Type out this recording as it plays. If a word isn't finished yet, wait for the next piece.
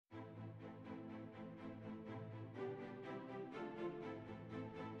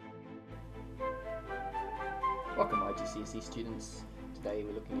Welcome IGCSE students. Today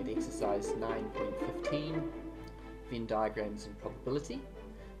we're looking at exercise 9.15, Venn diagrams and probability.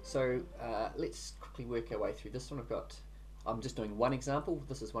 So let's quickly work our way through this one. I'm just doing one example.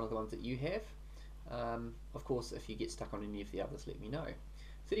 This is one of the ones that you have. Of course, if you get stuck on any of the others, let me know.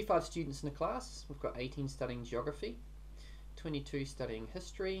 35 students in a class. We've got 18 studying geography, 22 studying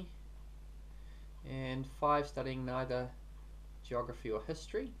history, and 5 studying neither geography or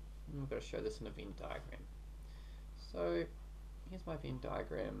history. And we've got to show this in a Venn diagram. So here's my Venn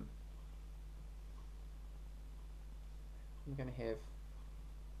diagram. I'm going to have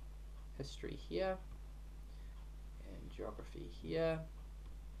history here and geography here.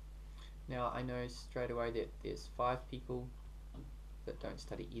 Now I know straight away that there's 5 people that don't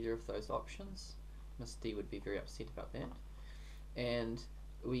study either of those options. Miss D would be very upset about that. And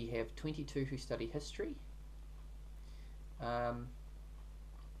we have 22 who study history, and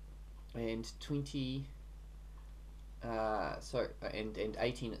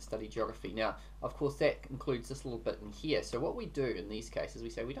 18 that study geography. Now, of course, that includes this little bit in here. So what we do in these cases, we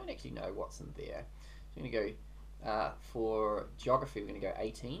say we don't actually know what's in there. So we're going to go for geography. We're going to go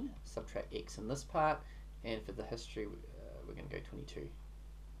 18, subtract x in this part, and for the history, we're going to go 22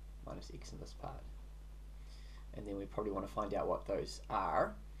 minus x in this part. And then we probably want to find out what those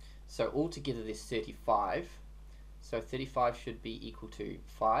are. So altogether, there's 35. So 35 should be equal to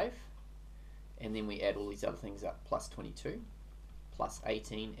 5. And then we add all these other things up, plus 22, plus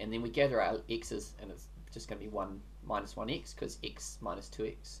 18, and then we gather our x's, and it's just going to be 1 minus 1x, because x minus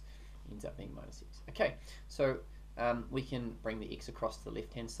 2x ends up being minus x. Okay, so we can bring the x across to the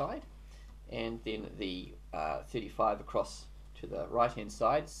left-hand side, and then the 35 across to the right-hand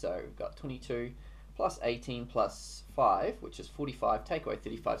side. So we've got 22 plus 18 plus 5, which is 45, take away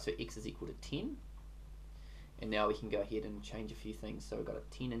 35, so x is equal to 10. And now we can go ahead and change a few things. So we've got a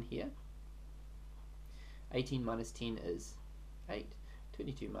 10 in here. 18 minus 10 is 8,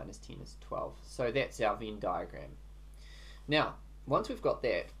 22 minus 10 is 12. So that's our Venn diagram. Now, once we've got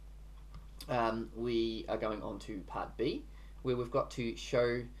that, we are going on to part B, where we've got to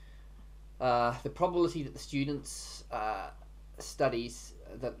show the probability that the students studies,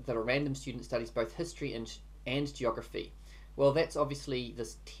 that a random student studies both history and geography. Well, that's obviously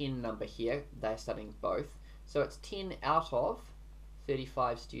this 10 number here. They're studying both. So it's 10 out of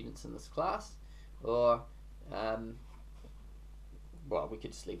 35 students in this class, or well, we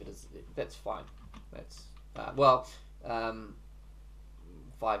could just leave it as, that's fine. That's 5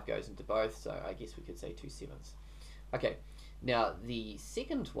 goes into both, so I guess we could say 2 sevens. Okay, now the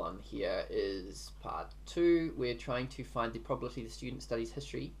second one here is part 2. We're trying to find the probability the student studies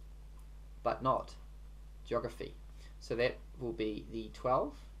history but not geography. So that will be the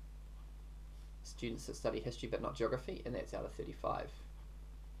 12 students that study history but not geography, and that's out of 35.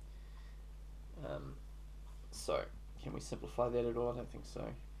 So, can we simplify that at all? I don't think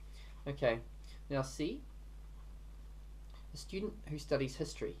so. Okay, now C, the student who studies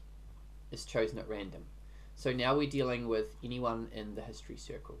history is chosen at random. So now we're dealing with anyone in the history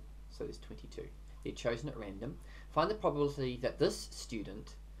circle. So there's 22. They're chosen at random. Find the probability that this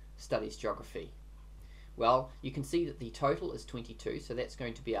student studies geography. Well, you can see that the total is 22, so that's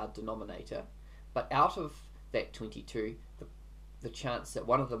going to be our denominator. But out of that 22, the chance that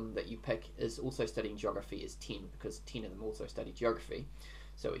one of them that you pick is also studying geography is 10, because 10 of them also study geography.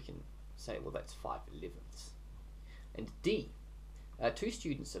 So we can say, well, that's 5/11. And D, 2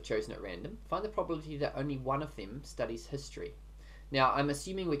 students are chosen at random. Find the probability that only one of them studies history. Now, I'm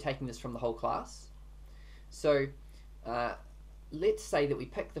assuming we're taking this from the whole class. So let's say that we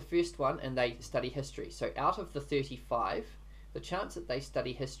pick the first one and they study history. So out of the 35, the chance that they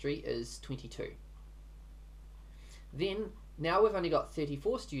study history is 22. Then, now we've only got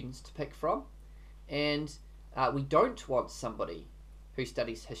 34 students to pick from, and we don't want somebody who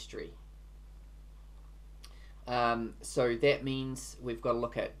studies history. So that means we've got to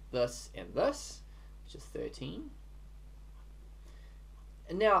look at this and this, which is 13.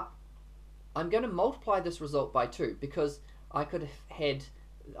 And now, I'm going to multiply this result by 2, because I could have picked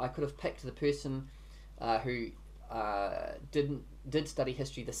the person who did study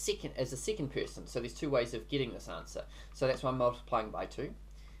history as the second person. So there's 2 ways of getting this answer. So that's why I'm multiplying by 2,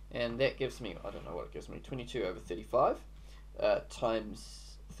 and that gives me, I don't know what it gives me, 22 over 35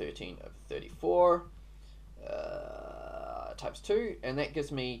 times 13 over 34 times 2, and that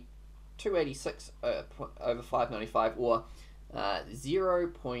gives me 286 over 595, or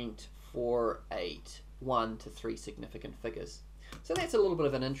 0.481 to 3 significant figures. So that's a little bit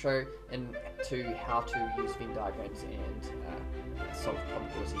of an intro into how to use Venn diagrams and solve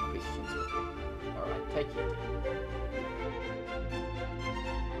probability questions. Alright, take care.